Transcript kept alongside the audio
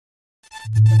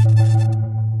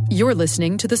You're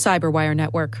listening to the Cyberwire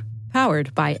Network,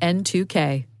 powered by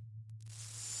N2K.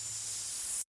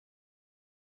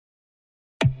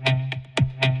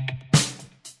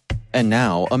 And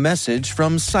now, a message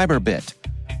from Cyberbit.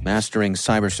 Mastering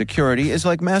cybersecurity is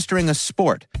like mastering a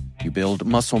sport. You build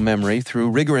muscle memory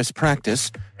through rigorous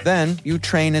practice, then you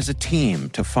train as a team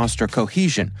to foster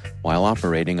cohesion while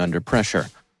operating under pressure.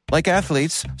 Like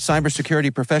athletes,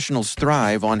 cybersecurity professionals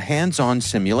thrive on hands-on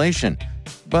simulation.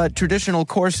 But traditional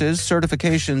courses,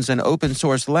 certifications, and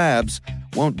open-source labs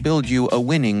won't build you a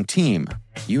winning team.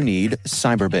 You need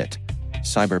Cyberbit.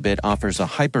 Cyberbit offers a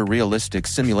hyper-realistic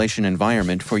simulation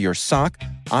environment for your SOC,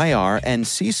 IR, and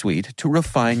C-suite to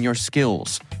refine your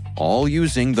skills, all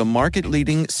using the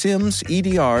market-leading SIMs,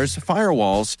 EDRs,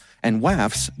 firewalls, and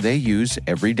WAFs they use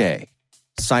every day.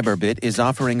 Cyberbit is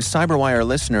offering Cyberwire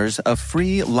listeners a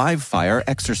free live-fire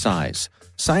exercise.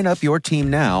 Sign up your team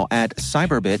now at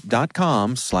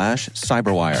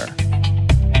cyberbit.com/cyberwire.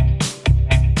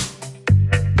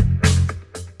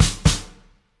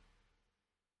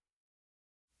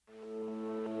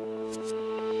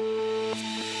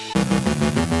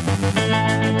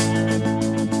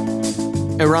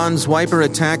 Iran's Wiper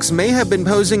attacks may have been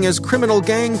posing as criminal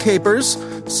gang capers.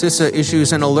 CISA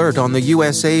issues an alert on the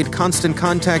USAID Constant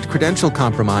Contact credential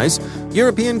compromise.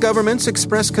 European governments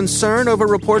express concern over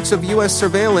reports of U.S.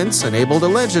 surveillance enabled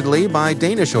allegedly by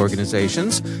Danish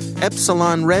organizations.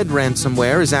 Epsilon Red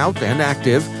ransomware is out and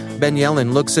active. Ben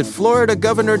Yellen looks at Florida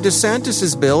Governor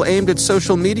DeSantis' bill aimed at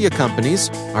social media companies.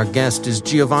 Our guest is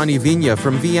Giovanni Vigna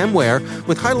from VMware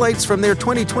with highlights from their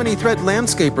 2020 Threat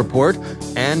Landscape Report.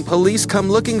 And police come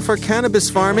looking for cannabis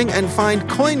farming and find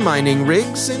coin mining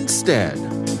rigs instead.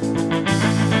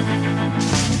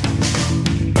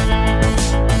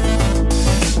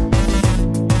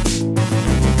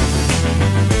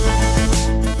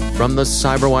 From the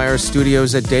Cyberwire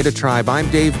studios at Data Tribe, I'm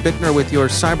Dave Bittner with your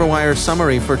Cyberwire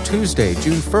summary for Tuesday,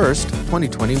 June 1st,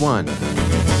 2021.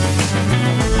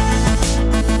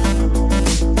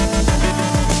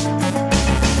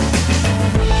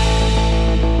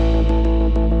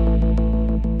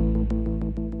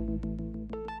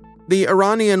 The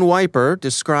Iranian Wiper,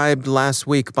 described last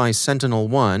week by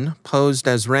Sentinel-1, posed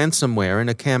as ransomware in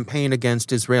a campaign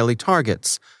against Israeli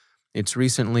targets. It's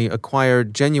recently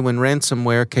acquired genuine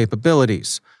ransomware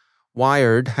capabilities.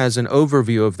 Wired has an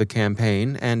overview of the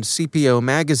campaign, and CPO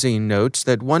Magazine notes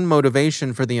that one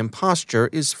motivation for the imposture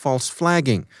is false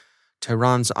flagging.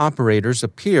 Tehran's operators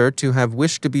appear to have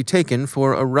wished to be taken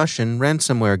for a Russian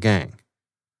ransomware gang.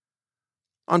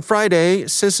 On Friday,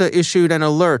 CISA issued an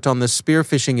alert on the spear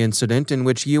phishing incident in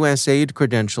which USAID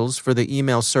credentials for the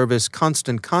email service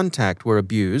Constant Contact were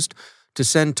abused to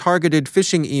send targeted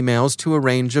phishing emails to a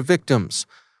range of victims.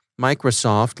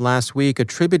 Microsoft last week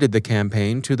attributed the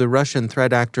campaign to the Russian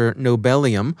threat actor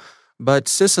Nobelium, but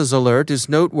CISA's alert is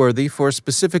noteworthy for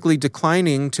specifically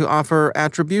declining to offer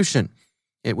attribution.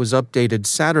 It was updated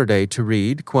Saturday to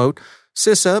read, quote,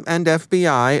 CISA and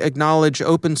FBI acknowledge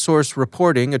open-source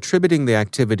reporting attributing the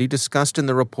activity discussed in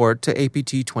the report to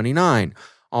APT29,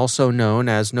 also known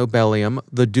as Nobelium,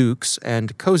 the Dukes,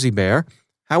 and Cozy Bear.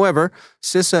 However,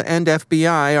 CISA and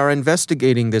FBI are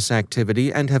investigating this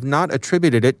activity and have not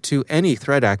attributed it to any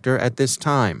threat actor at this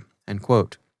time, end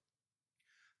quote.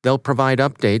 They'll provide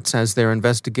updates as their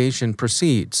investigation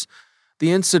proceeds.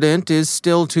 The incident is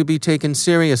still to be taken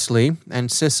seriously, and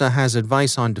CISA has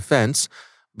advice on defense,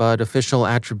 but official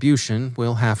attribution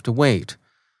will have to wait.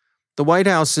 The White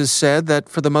House has said that,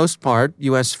 for the most part,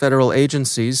 U.S. federal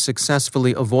agencies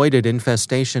successfully avoided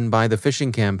infestation by the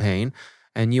phishing campaign,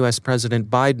 and U.S. President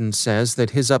Biden says that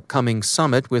his upcoming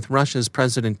summit with Russia's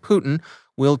President Putin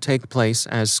will take place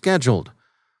as scheduled.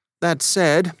 That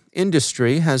said,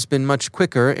 industry has been much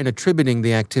quicker in attributing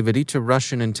the activity to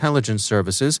Russian intelligence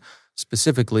services,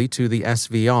 specifically to the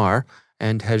SVR,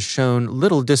 and has shown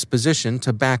little disposition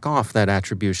to back off that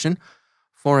attribution.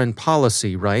 Foreign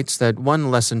Policy writes that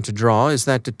one lesson to draw is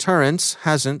that deterrence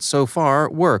hasn't so far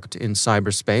worked in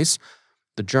cyberspace.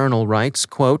 The Journal writes,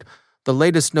 quote, the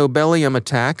latest Nobelium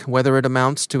attack, whether it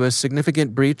amounts to a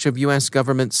significant breach of U.S.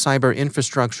 government cyber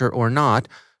infrastructure or not,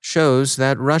 shows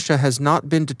that Russia has not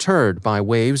been deterred by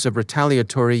waves of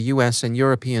retaliatory U.S. and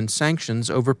European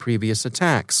sanctions over previous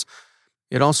attacks.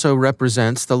 It also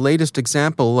represents the latest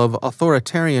example of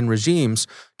authoritarian regimes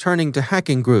turning to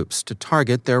hacking groups to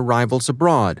target their rivals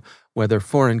abroad, whether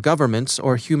foreign governments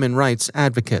or human rights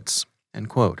advocates, end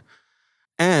quote.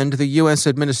 And the U.S.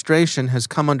 administration has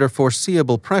come under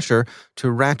foreseeable pressure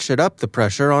to ratchet up the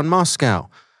pressure on Moscow.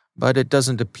 But it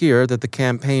doesn't appear that the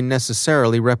campaign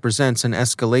necessarily represents an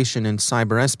escalation in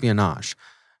cyber espionage.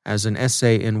 As an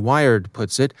essay in Wired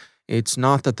puts it, It's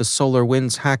not that the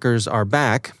SolarWinds hackers are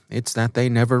back, it's that they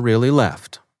never really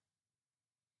left.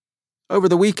 Over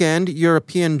the weekend,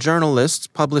 European journalists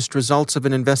published results of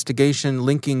an investigation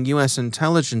linking U.S.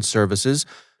 intelligence services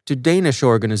to Danish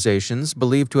organizations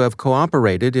believed to have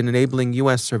cooperated in enabling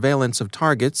U.S. surveillance of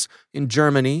targets in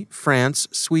Germany, France,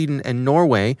 Sweden, and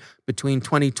Norway between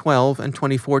 2012 and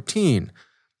 2014.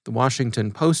 The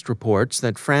Washington Post reports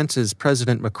that France's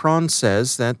President Macron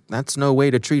says that that's no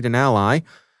way to treat an ally.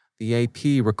 The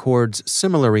AP records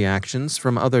similar reactions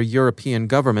from other European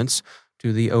governments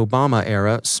to the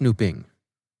Obama-era snooping.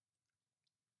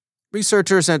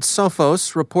 Researchers at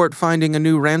Sophos report finding a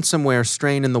new ransomware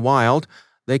strain in the wild.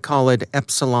 They call it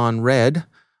Epsilon Red.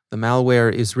 The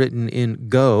malware is written in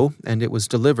Go, and it was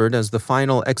delivered as the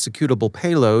final executable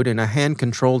payload in a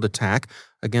hand-controlled attack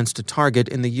against a target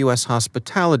in the U.S.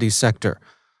 hospitality sector.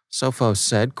 Sophos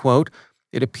said, quote,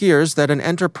 "It appears that an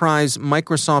enterprise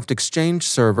Microsoft Exchange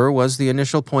server was the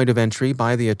initial point of entry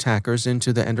by the attackers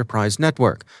into the enterprise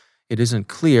network. It isn't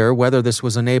clear whether this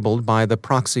was enabled by the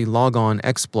proxy logon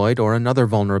exploit or another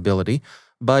vulnerability,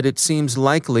 but it seems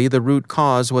likely the root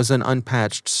cause was an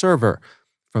unpatched server.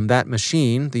 From that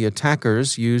machine, the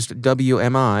attackers used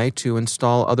WMI to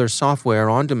install other software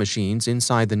onto machines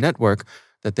inside the network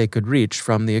that they could reach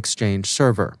from the Exchange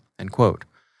server." End quote.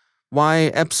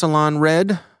 Why Epsilon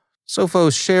Red?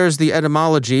 Sophos shares the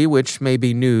etymology, which may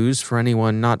be news for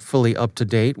anyone not fully up to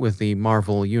date with the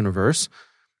Marvel universe.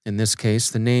 In this case,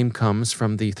 the name comes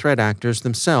from the threat actors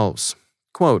themselves.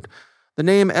 Quote, "The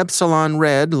name Epsilon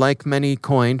Red, like many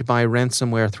coined by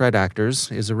ransomware threat actors,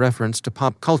 is a reference to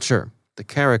pop culture. The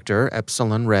character,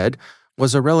 Epsilon Red,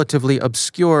 was a relatively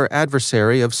obscure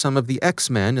adversary of some of the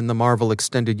X-Men in the Marvel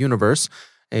Extended Universe,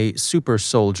 a super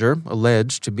soldier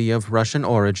alleged to be of Russian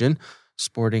origin,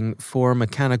 sporting 4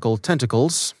 mechanical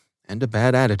tentacles and a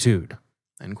bad attitude."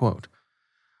 End quote.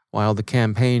 While the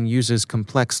campaign uses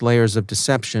complex layers of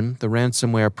deception, the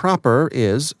ransomware proper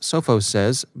is, Sophos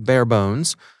says, bare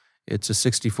bones. It's a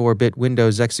 64-bit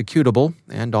Windows executable,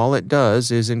 and all it does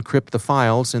is encrypt the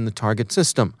files in the target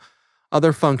system.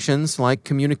 Other functions like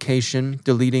communication,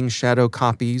 deleting shadow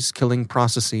copies, killing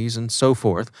processes, and so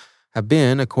forth have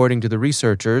been, according to the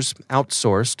researchers,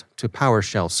 outsourced to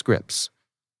PowerShell scripts.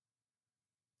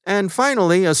 And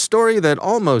finally, a story that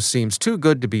almost seems too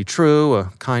good to be true,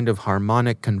 a kind of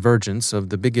harmonic convergence of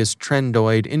the biggest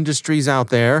trendoid industries out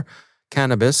there,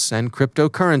 cannabis and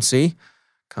cryptocurrency,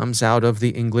 comes out of the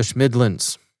English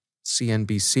Midlands.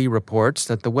 CNBC reports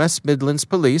that the West Midlands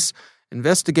Police,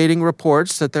 investigating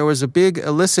reports that there was a big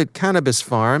illicit cannabis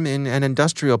farm in an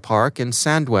industrial park in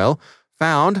Sandwell,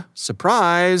 found,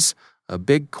 surprise, a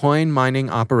big coin mining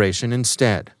operation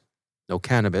instead. No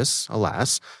cannabis,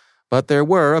 alas, but there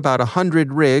were about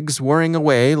 100 rigs whirring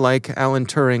away like Alan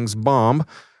Turing's bomb,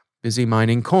 busy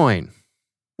mining coin.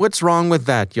 What's wrong with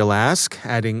that, you'll ask,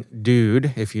 adding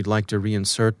dude if you'd like to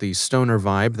reinsert the stoner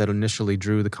vibe that initially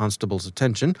drew the constable's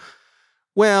attention.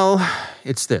 Well,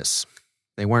 it's this.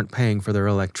 They weren't paying for their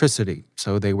electricity,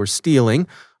 so they were stealing,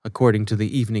 according to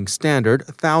the Evening Standard,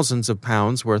 thousands of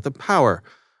pounds worth of power.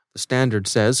 The Standard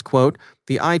says, quote,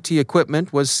 "The IT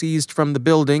equipment was seized from the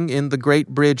building in the Great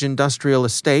Bridge Industrial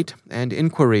Estate, and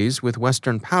inquiries with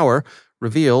Western Power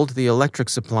revealed the electric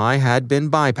supply had been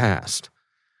bypassed."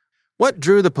 What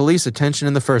drew the police attention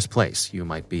in the first place, you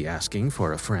might be asking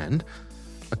for a friend.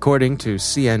 According to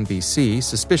CNBC,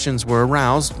 suspicions were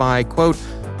aroused by, quote,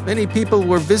 "Many people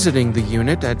were visiting the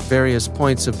unit at various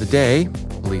points of the day,"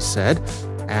 police said,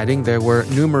 adding there were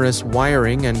numerous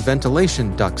wiring and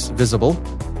ventilation ducts visible.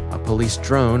 A police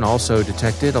drone also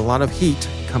detected a lot of heat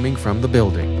coming from the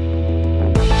building.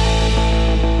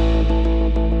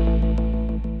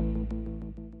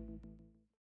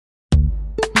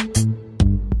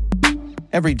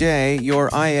 Every day, your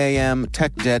IAM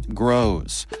tech debt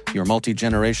grows. Your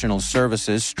multi-generational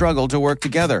services struggle to work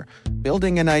together.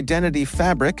 Building an identity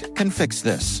fabric can fix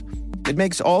this. It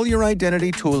makes all your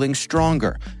identity tooling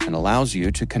stronger and allows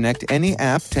you to connect any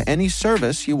app to any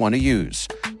service you want to use,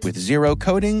 with zero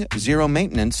coding, zero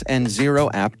maintenance, and zero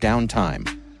app downtime.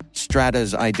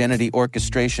 Strata's identity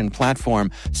orchestration platform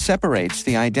separates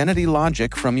the identity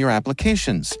logic from your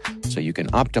applications, so you can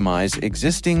optimize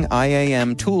existing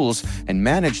IAM tools and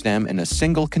manage them in a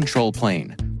single control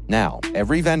plane. Now,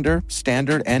 every vendor,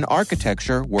 standard, and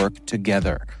architecture work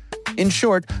together. In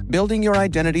short, building your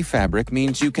identity fabric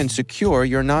means you can secure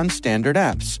your non-standard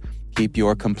apps, keep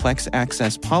your complex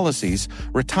access policies,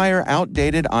 retire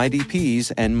outdated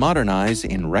IDPs, and modernize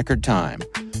in record time.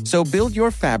 So build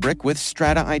your fabric with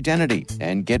Strata Identity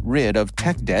and get rid of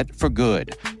tech debt for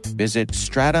good. Visit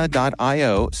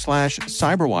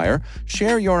strata.io/cyberwire,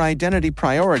 share your identity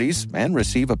priorities, and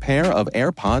receive a pair of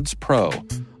AirPods Pro.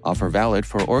 Offer valid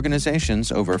for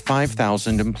organizations over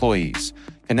 5,000 employees.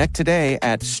 Connect today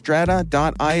at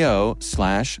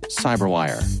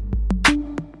strata.io/cyberwire.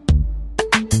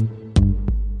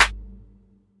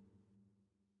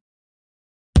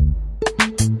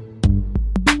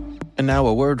 And now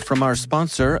a word from our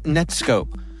sponsor, Netskope.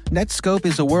 Netskope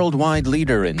is a worldwide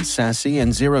leader in SASE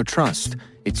and Zero Trust.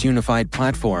 Its unified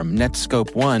platform,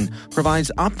 Netskope One,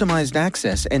 provides optimized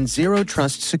access and Zero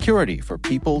Trust security for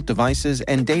people, devices,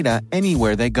 and data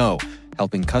anywhere they go,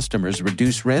 helping customers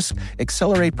reduce risk,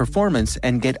 accelerate performance,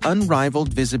 and get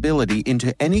unrivaled visibility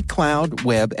into any cloud,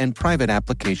 web, and private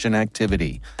application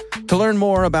activity. To learn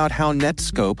more about how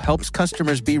Netskope helps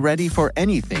customers be ready for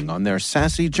anything on their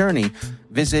SASE journey,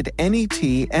 visit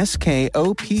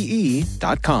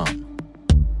netskope.com.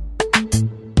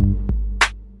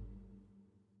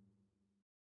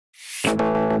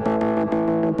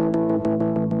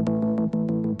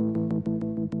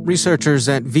 Researchers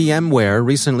at VMware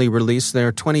recently released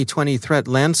their 2020 Threat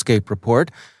Landscape Report,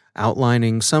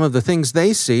 outlining some of the things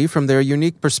they see from their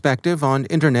unique perspective on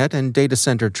internet and data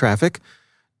center traffic.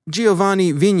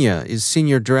 Giovanni Vigna is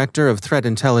Senior Director of Threat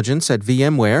Intelligence at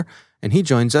VMware, and he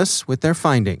joins us with their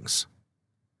findings.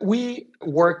 We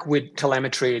work with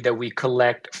telemetry that we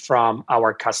collect from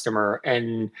our customer,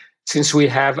 and since we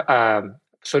have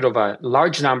sort of a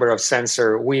large number of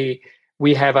sensors, we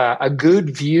have a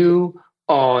good view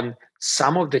on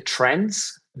some of the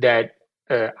trends that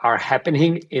are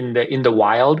happening in the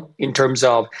wild in terms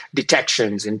of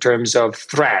detections, in terms of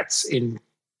threats, in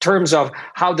terms of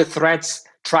how the threats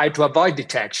try to avoid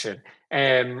detection.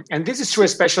 And this is true,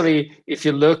 especially if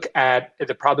you look at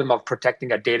the problem of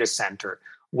protecting a data center,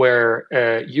 where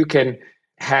you can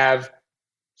have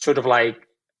sort of like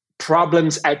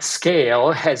problems at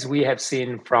scale, as we have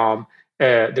seen from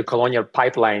the Colonial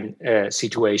Pipeline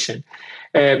situation.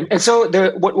 And so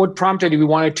what prompted, we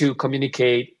wanted to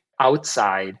communicate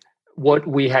outside what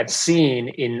we had seen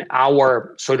in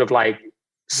our sort of like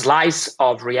slice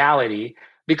of reality,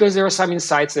 because there are some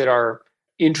insights that are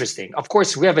interesting. Of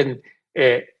course, we haven't,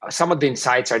 some of the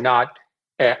insights are not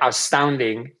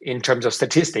astounding in terms of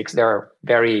statistics. They're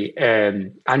very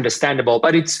understandable,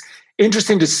 but it's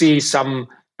interesting to see some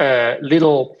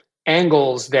little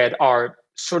angles that are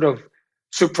sort of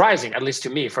surprising, at least to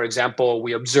me. For example,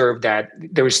 we observed that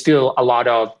there is still a lot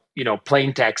of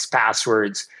plain text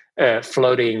passwords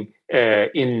floating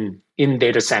in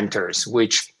data centers,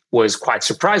 which was quite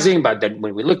surprising. But then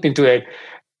when we looked into it,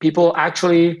 people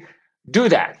actually do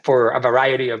that for a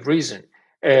variety of reasons.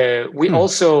 We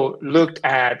also looked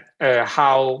at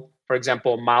how, for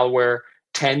example, malware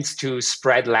tends to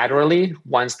spread laterally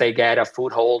once they get a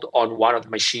foothold on one of the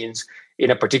machines in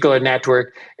a particular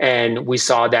network. And we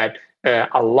saw that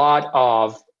a lot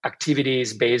of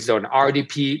activities based on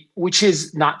RDP, which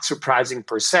is not surprising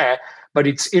per se, but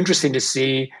it's interesting to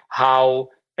see how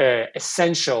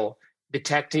essential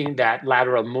detecting that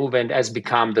lateral movement has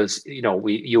become. This,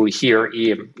 you hear,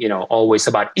 always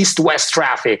about east-west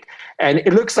traffic, and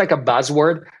it looks like a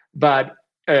buzzword, but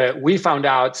we found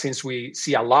out, since we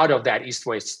see a lot of that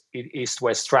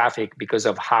east-west traffic because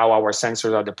of how our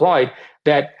sensors are deployed,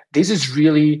 that this is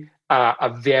really a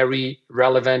very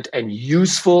relevant and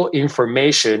useful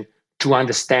information to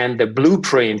understand the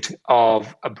blueprint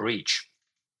of a breach.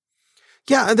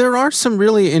 Yeah, there are some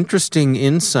really interesting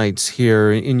insights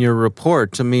here in your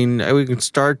report. I mean, we can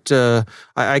start,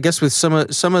 I guess, with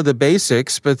some of the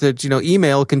basics, but that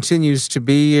email continues to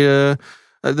be at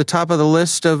the top of the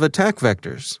list of attack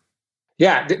vectors.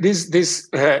 Yeah, this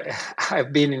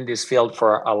I've been in this field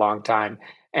for a long time,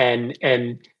 and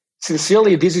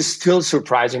sincerely, this is still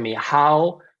surprising me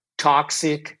how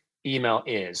toxic email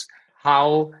is.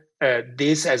 How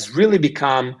this has really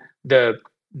become the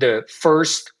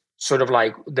first sort of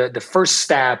like the first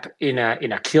step in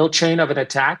a kill chain of an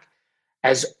attack,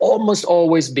 has almost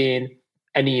always been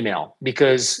an email,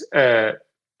 because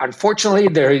unfortunately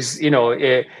there is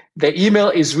the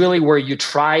email is really where you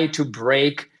try to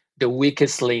break the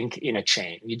weakest link in a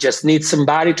chain. You just need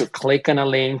somebody to click on a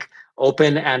link,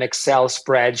 open an Excel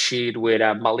spreadsheet with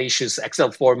a malicious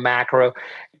Excel4 macro,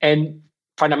 and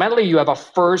fundamentally you have a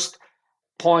first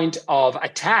point of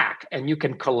attack, and you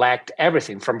can collect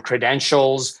everything from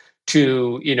credentials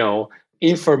to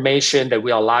information that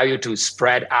will allow you to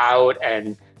spread out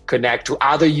and connect to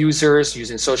other users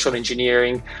using social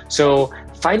engineering. So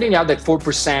finding out that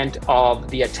 4% of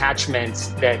the attachments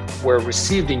that were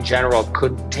received in general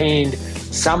contained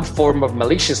some form of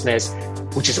maliciousness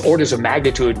which is orders of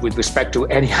magnitude with respect to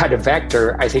any other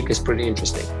vector, I think is pretty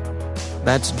interesting.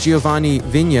 That's Giovanni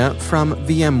Vigna from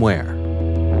VMware.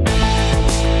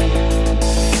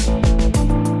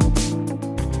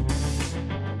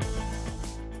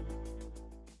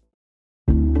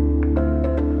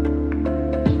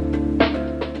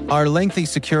 Are lengthy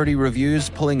security reviews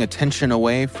pulling attention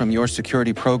away from your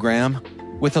security program?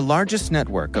 With the largest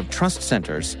network of trust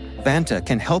centers, Vanta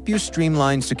can help you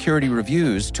streamline security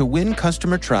reviews to win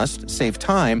customer trust, save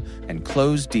time, and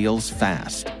close deals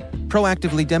fast.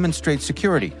 Proactively demonstrate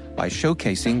security by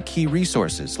showcasing key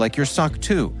resources like your SOC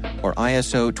 2 or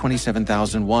ISO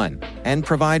 27001 and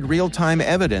provide real-time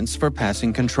evidence for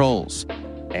passing controls.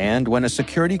 And when a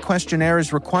security questionnaire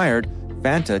is required,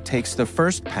 Vanta takes the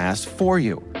first pass for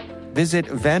you. Visit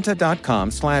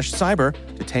vanta.com/cyber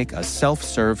to take a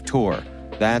self-serve tour.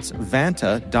 That's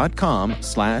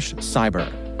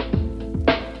vanta.com/cyber.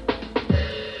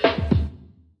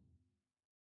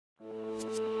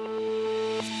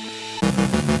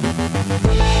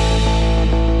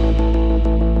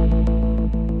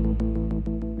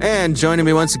 And joining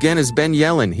me once again is Ben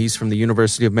Yelin. He's from the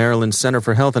University of Maryland Center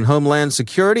for Health and Homeland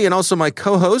Security and also my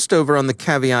co-host over on the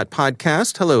Caveat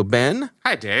podcast. Hello, Ben.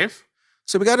 Hi, Dave.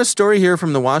 So we got a story here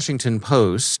from the Washington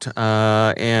Post,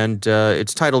 and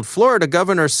it's titled, Florida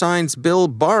Governor Signs Bill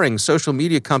Barring Social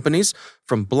Media Companies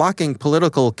from Blocking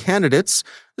Political Candidates.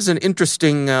 This is an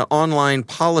interesting online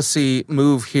policy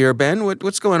move here. Ben,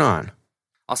 what's going on?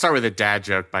 I'll start with a dad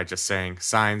joke by just saying,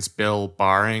 signs Bill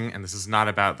Barring, and this is not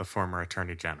about the former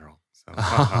Attorney General. So,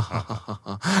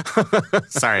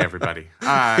 sorry, everybody.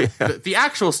 The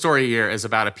actual story here is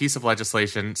about a piece of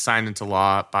legislation signed into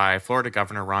law by Florida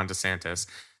Governor Ron DeSantis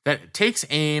that takes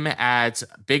aim at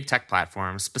big tech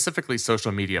platforms, specifically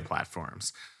social media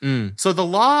platforms. So the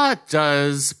law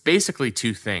does basically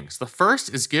two things. The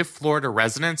first is give Florida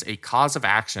residents a cause of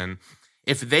action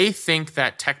if they think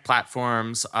that tech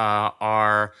platforms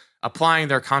are applying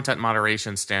their content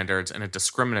moderation standards in a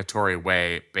discriminatory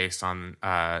way based on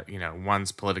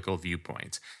one's political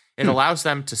viewpoint. It allows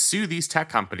them to sue these tech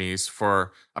companies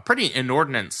for a pretty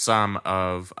inordinate sum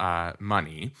of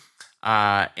money,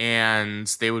 and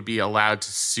they would be allowed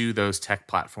to sue those tech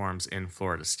platforms in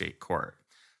Florida state court.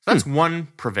 So that's one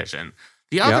provision.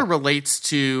 The other relates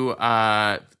to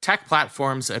tech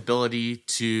platforms' ability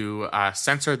to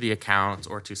censor the account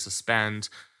or to suspend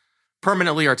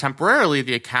permanently or temporarily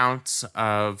the accounts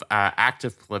of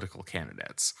active political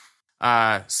candidates.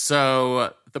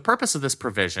 So the purpose of this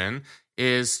provision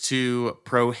is to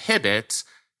prohibit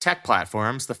tech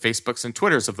platforms, the Facebooks and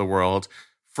Twitters of the world,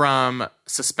 from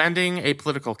suspending a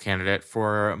political candidate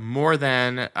for more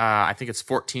than, I think it's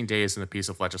 14 days in the piece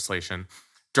of legislation,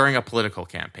 during a political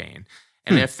campaign.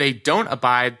 And if they don't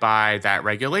abide by that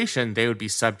regulation, they would be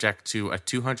subject to a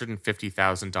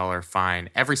 $250,000 fine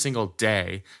every single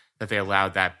day that they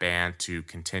allowed that ban to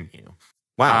continue.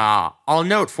 Wow. I'll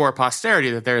note for posterity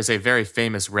that there is a very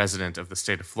famous resident of the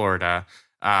state of Florida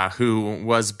who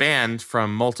was banned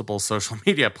from multiple social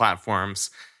media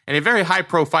platforms in a very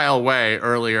high-profile way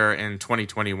earlier in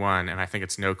 2021, and I think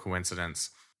it's no coincidence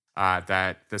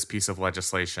that this piece of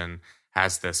legislation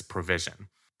has this provision.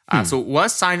 So it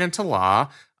was signed into law.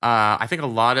 I think a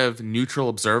lot of neutral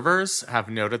observers have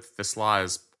noted that this law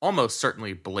is almost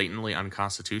certainly blatantly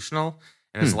unconstitutional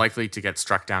and is likely to get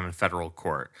struck down in federal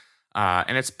court.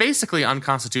 And it's basically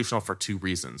unconstitutional for two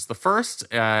reasons. The first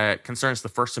concerns the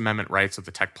First Amendment rights of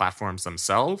the tech platforms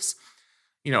themselves.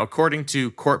 You know, according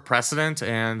to court precedent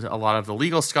and a lot of the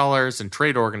legal scholars and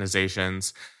trade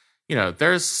organizations, you know,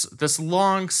 there's this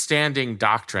long-standing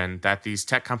doctrine that these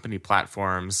tech company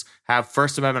platforms have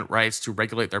First Amendment rights to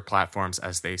regulate their platforms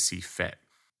as they see fit.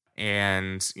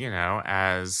 And, you know,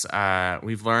 as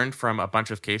we've learned from a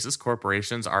bunch of cases,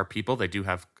 corporations are people. They do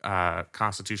have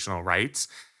constitutional rights.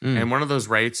 And one of those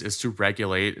rights is to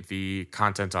regulate the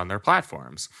content on their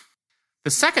platforms.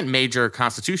 The second major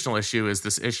constitutional issue is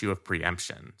this issue of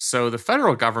preemption. So the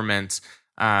federal government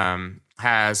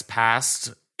has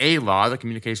passed a law, the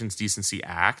Communications Decency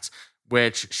Act,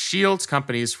 which shields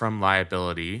companies from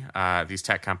liability, these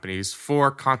tech companies,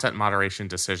 for content moderation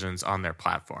decisions on their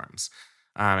platforms.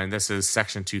 And this is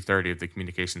Section 230 of the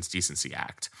Communications Decency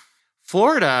Act.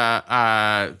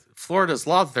 Florida's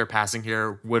law that they're passing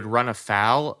here would run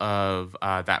afoul of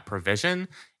that provision.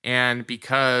 And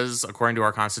because, according to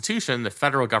our Constitution, the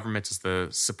federal government is the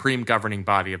supreme governing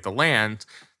body of the land,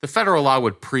 the federal law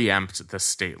would preempt the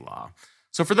state law.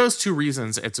 So for those two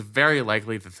reasons, it's very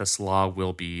likely that this law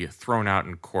will be thrown out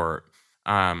in court.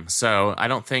 So I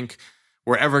don't think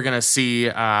we're ever going to see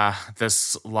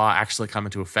this law actually come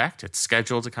into effect. It's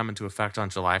scheduled to come into effect on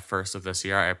July 1st of this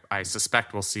year. I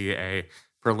suspect we'll see a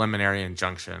preliminary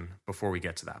injunction before we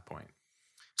get to that point.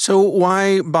 So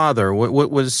why bother? What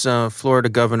was Florida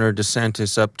Governor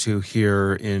DeSantis up to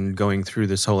here in going through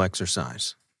this whole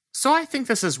exercise? So I think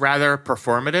this is rather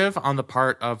performative on the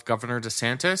part of Governor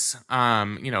DeSantis.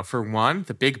 For one,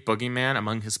 the big boogeyman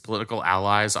among his political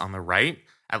allies on the right,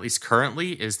 at least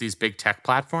currently, is these big tech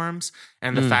platforms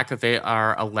and the fact that they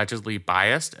are allegedly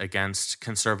biased against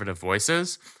conservative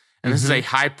voices. And this is a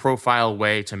high-profile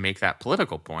way to make that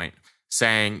political point,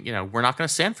 saying, we're not going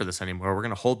to stand for this anymore. We're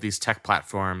going to hold these tech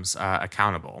platforms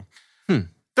accountable.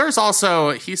 There's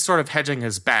also, he's sort of hedging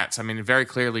his bets. I mean, very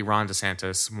clearly, Ron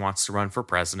DeSantis wants to run for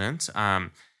president.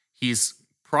 He's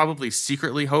probably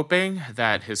secretly hoping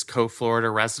that his co-Florida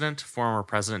resident, former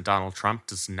President Donald Trump,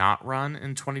 does not run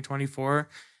in 2024,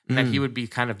 and that he would be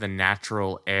kind of the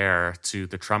natural heir to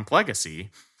the Trump legacy.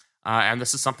 And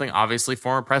this is something, obviously,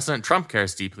 former President Trump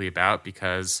cares deeply about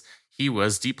because he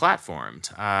was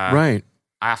deplatformed. Right.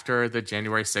 After the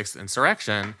January 6th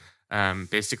insurrection,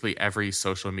 basically every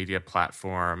social media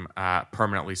platform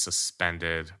permanently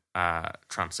suspended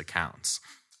Trump's accounts.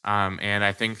 And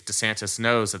I think DeSantis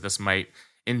knows that this might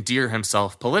endear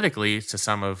himself politically to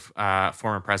some of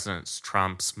former President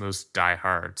Trump's most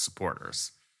diehard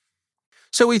supporters.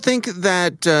 So we think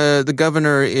that the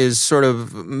governor is sort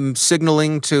of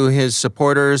signaling to his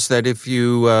supporters that if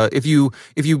you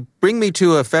bring me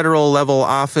to a federal level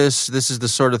office, this is the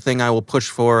sort of thing I will push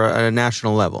for at a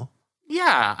national level.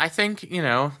 Yeah, I think,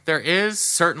 there is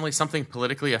certainly something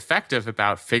politically effective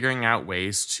about figuring out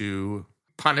ways to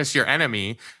punish your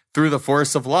enemy through the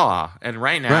force of law. And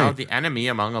right now, the enemy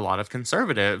among a lot of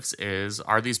conservatives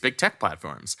are these big tech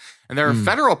platforms. And there are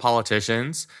federal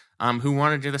politicians who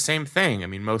want to do the same thing. I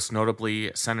mean, most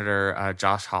notably, Senator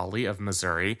Josh Hawley of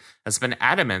Missouri has been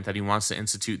adamant that he wants to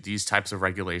institute these types of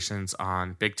regulations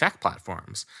on big tech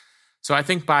platforms. So I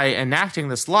think by enacting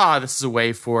this law, this is a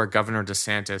way for Governor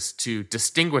DeSantis to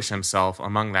distinguish himself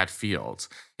among that field.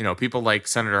 People like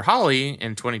Senator Hawley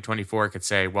in 2024 could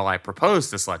say, well, I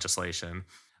proposed this legislation.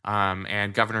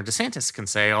 And Governor DeSantis can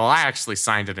say, well, I actually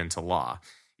signed it into law,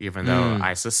 even though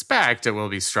I suspect it will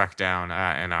be struck down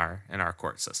in our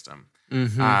court system.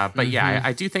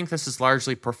 I do think this is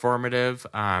largely performative.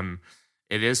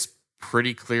 It is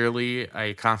pretty clearly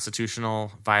a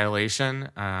constitutional violation,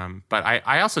 but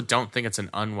I also don't think it's an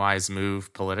unwise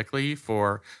move politically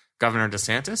for Governor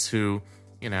DeSantis, who,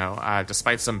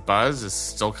 despite some buzz, is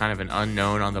still kind of an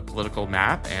unknown on the political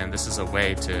map, and this is a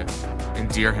way to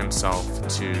endear himself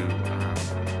to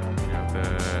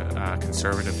the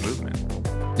conservative movement.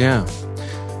 Yeah.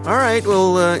 All right.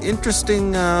 Well,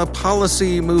 interesting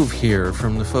policy move here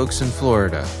from the folks in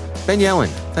Florida. Ben Yelin,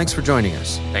 thanks for joining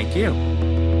us. Thank you.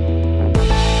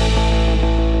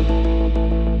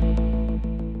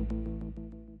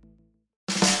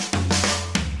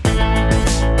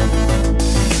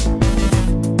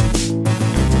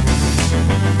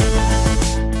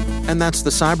 And that's the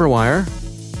Cyberwire.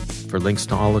 For links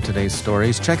to all of today's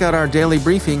stories, check out our daily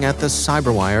briefing at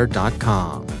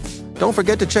thecyberwire.com. Don't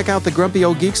forget to check out the Grumpy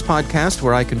Old Geeks podcast,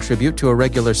 where I contribute to a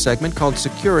regular segment called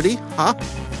Security, Huh?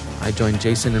 I join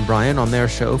Jason and Brian on their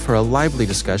show for a lively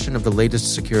discussion of the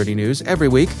latest security news every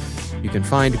week. You can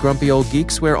find Grumpy Old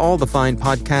Geeks where all the fine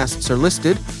podcasts are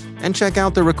listed, and check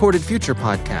out the Recorded Future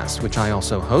podcast, which I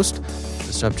also host.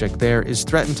 The subject there is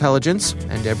threat intelligence,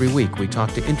 and every week we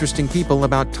talk to interesting people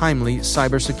about timely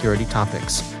cybersecurity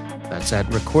topics. That's at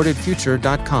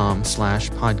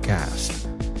recordedfuture.com/podcast.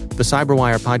 The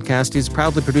Cyberwire podcast is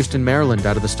proudly produced in Maryland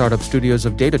out of the startup studios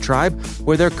of Data Tribe,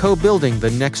 where they're co-building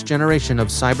the next generation of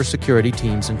cybersecurity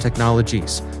teams and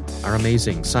technologies. Our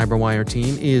amazing Cyberwire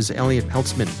team is Elliot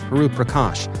Peltzman, Haru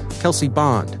Prakash, Kelsey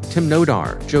Bond, Tim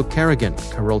Nodar, Joe Kerrigan,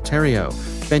 Carol Terrio,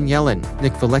 Ben Yelin,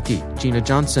 Nick Valecki, Gina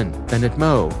Johnson, Bennett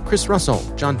Moe, Chris Russell,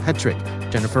 John Petrick,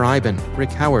 Jennifer Iben,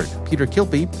 Rick Howard, Peter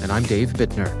Kilpie, and I'm Dave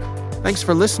Bittner. Thanks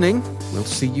for listening. We'll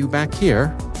see you back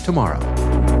here tomorrow.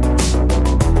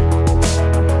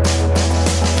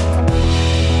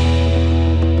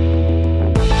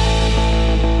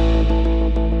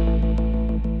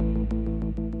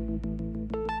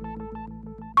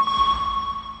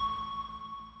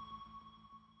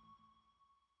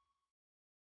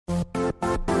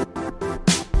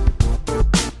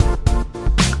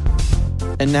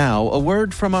 And now, a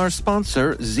word from our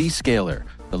sponsor, Zscaler,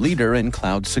 the leader in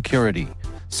cloud security.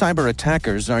 Cyber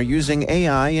attackers are using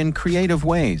AI in creative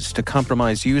ways to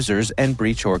compromise users and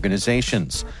breach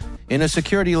organizations. In a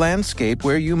security landscape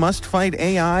where you must fight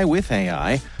AI with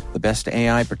AI, the best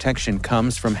AI protection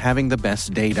comes from having the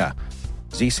best data.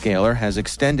 Zscaler has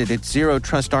extended its Zero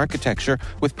Trust architecture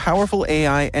with powerful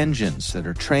AI engines that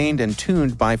are trained and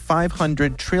tuned by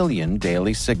 500 trillion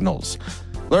daily signals.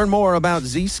 Learn more about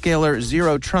Zscaler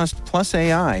Zero Trust Plus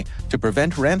AI to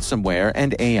prevent ransomware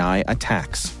and AI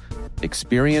attacks.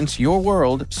 Experience your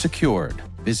world secured.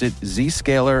 Visit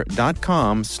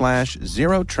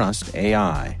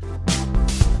zscaler.com/zerotrustai.